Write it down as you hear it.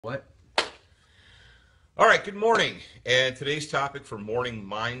What? All right, good morning. And today's topic for morning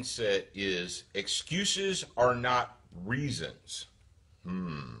mindset is excuses are not reasons.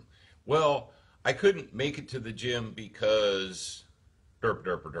 Well, I couldn't make it to the gym because derp,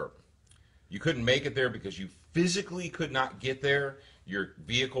 derp, or derp. You couldn't make it there because you physically could not get there. Your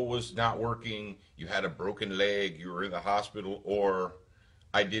vehicle was not working. You had a broken leg. You were in the hospital, or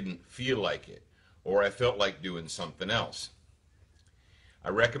I didn't feel like it, or I felt like doing something else. I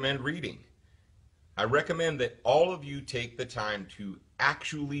recommend reading. I recommend that all of you take the time to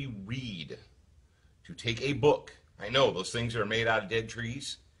actually read, to take a book. I know those things are made out of dead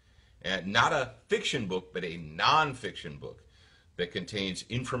trees, and not a fiction book, but a non-fiction book that contains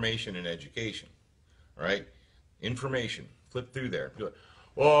information and education. All right, information. Flip through there.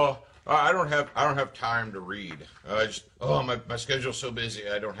 Well, I don't have time to read. My schedule's so busy,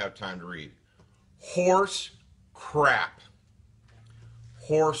 I don't have time to read. Horse crap.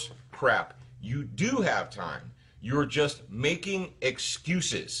 Horse crap. You do have time. You're just making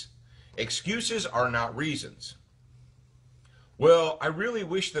excuses. Excuses are not reasons. Well, I really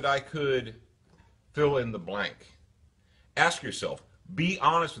wish that I could fill in the blank. Ask yourself, be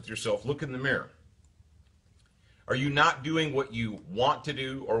honest with yourself, look in the mirror. Are you not doing what you want to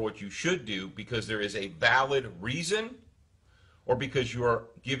do or what you should do because there is a valid reason, or because you are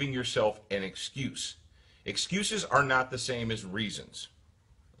giving yourself an excuse? Excuses are not the same as reasons.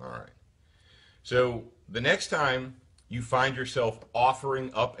 All right. So the next time you find yourself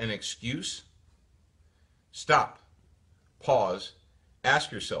offering up an excuse, stop, pause,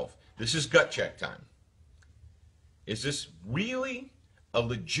 ask yourself, this is gut check time. Is this really a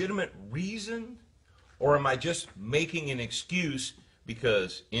legitimate reason, or am I just making an excuse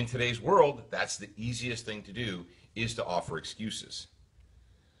because in today's world, that's the easiest thing to do, is to offer excuses.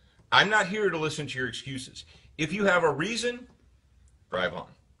 I'm not here to listen to your excuses. If you have a reason, drive on.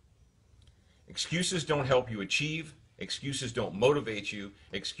 Excuses don't help you achieve. Excuses don't motivate you.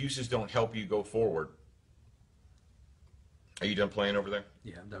 Excuses don't help you go forward. Are you done playing over there?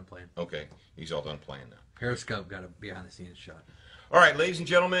 Yeah, I'm done playing. Okay, he's all done playing now. Periscope got a behind the scenes shot. All right, ladies and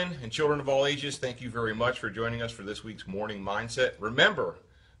gentlemen, and children of all ages, thank you very much for joining us for this week's Morning Mindset. Remember,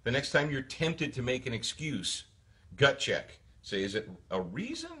 the next time you're tempted to make an excuse, gut check. Say, is it a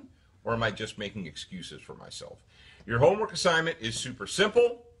reason, or am I just making excuses for myself? Your homework assignment is super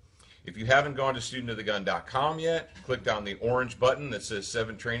simple. If you haven't gone to studentofthegun.com yet, clicked on the orange button that says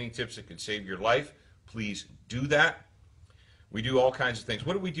 7 training tips that could save your life. Please do that. We do all kinds of things.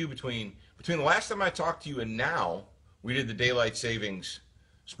 What did we do between the last time I talked to you and now? We did the daylight savings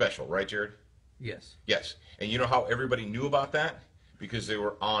special, right, Jared? Yes. Yes. And you know how everybody knew about that? Because they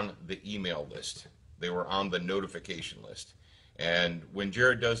were on the email list. They were on the notification list. And when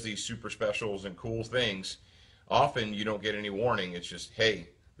Jared does these super specials and cool things, often you don't get any warning. It's just, hey,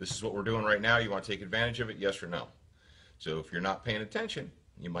 this is what we're doing right now. You want to take advantage of it, yes or no? So if you're not paying attention,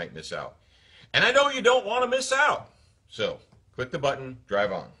 you might miss out. And I know you don't want to miss out. So click the button,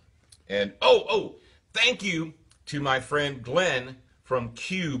 drive on. And thank you to my friend Glenn from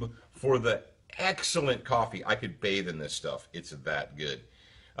Cube for the excellent coffee. I could bathe in this stuff. It's that good.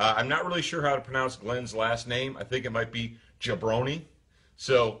 I'm not really sure how to pronounce Glenn's last name. I think it might be Jabroni.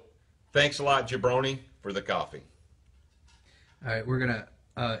 So thanks a lot, Jabroni, for the coffee. All right, we're going to,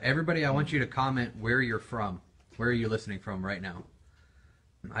 everybody, I want you to comment where you're from. Where are you listening from right now?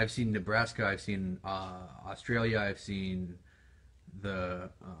 I've seen Nebraska. I've seen Australia. I've seen the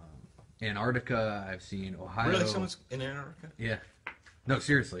Antarctica. I've seen Ohio. Really? Someone's in Antarctica? Yeah. No,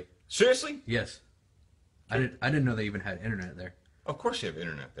 seriously. Seriously? Yes. I didn't know they even had internet there. Of course you have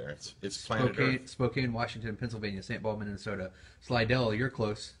internet there. It's planet Earth. Spokane, Washington, Pennsylvania, St. Paul, Minnesota, Slidell, you're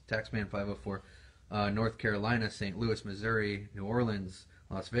close, Taxman 504, North Carolina, St. Louis, Missouri, New Orleans,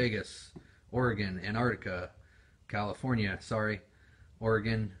 Las Vegas, Oregon, Antarctica, California,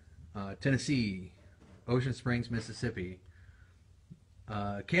 Oregon, Tennessee, Ocean Springs, Mississippi,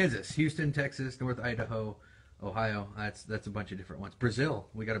 Kansas, Houston, Texas, North Idaho, Ohio. That's a bunch of different ones. Brazil,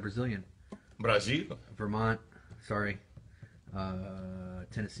 we got a Brazilian. Brazil. Vermont,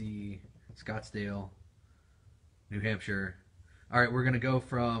 Tennessee, Scottsdale, New Hampshire. All right, we're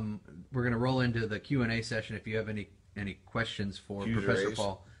gonna roll into the Q&A session. If you have any questions for Q's Professor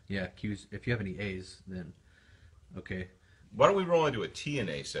Paul, yeah, Q's. If you have any A's, then okay. Why don't we roll into a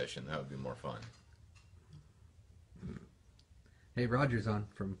T&A session? That would be more fun. Hey, Roger's on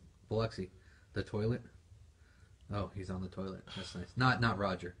from Biloxi. The toilet. Oh, he's on the toilet. That's nice. Not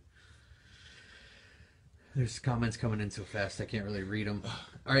Roger. There's comments coming in so fast I can't really read them.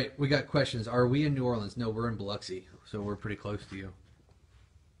 All right, we got questions. Are we in New Orleans? No, we're in Biloxi, so we're pretty close to you.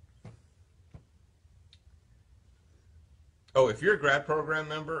 Oh, if you're a grad program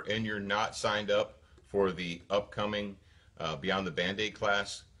member and you're not signed up for the upcoming Beyond the Band-Aid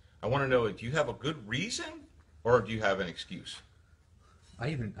class, I want to know, do you have a good reason or do you have an excuse? I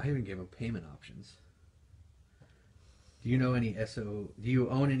even gave them payment options. Do you know any Do you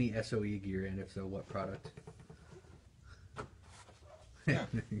own any SOE gear, and if so, what product? Yeah.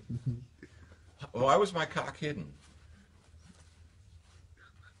 Why was my cock hidden?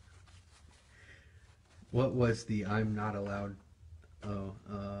 What was the I'm not allowed? Oh,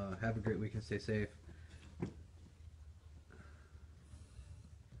 have a great week and stay safe.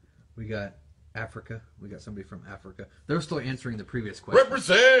 We got Africa. We got somebody from Africa. They're still answering the previous question.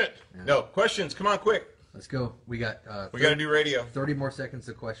 Represent! Yeah. No, questions. Come on, quick. Let's go. We got We got to do radio. 30 more seconds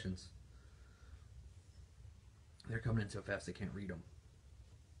of questions. They're coming in so fast I can't read them.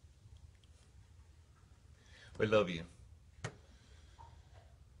 We love you.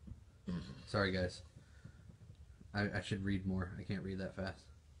 Sorry, guys. I should read more. I can't read that fast.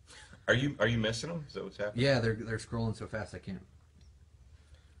 Are you missing them? Is that what's happening? Yeah, they're scrolling so fast I can't.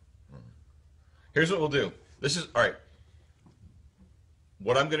 Here's what we'll do. This is all right.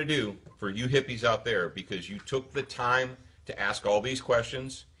 What I'm going to do for you hippies out there, because you took the time to ask all these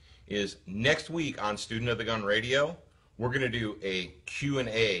questions, is next week on Student of the Gun Radio, we're going to do a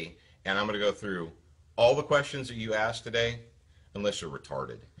Q&A, and I'm going to go through all the questions that you asked today, unless you're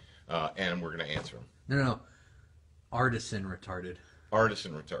retarded, and we're going to answer them. No. Artisan retarded.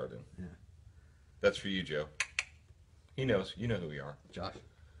 Artisan retarded. Yeah. That's for you, Joe. He knows. You know who we are. Josh.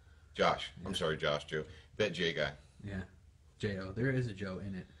 Josh. Yeah. I'm sorry, Josh, Joe. That J guy. Yeah. J-O. There is a Joe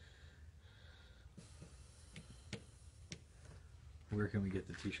in it. Where can we get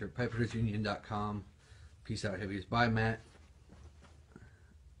the t-shirt? PipeRidsUnion.com. Peace out, heavies. Bye, Matt.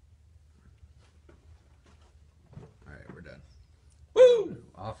 All right, we're done. Woo!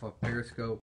 Off of Periscope.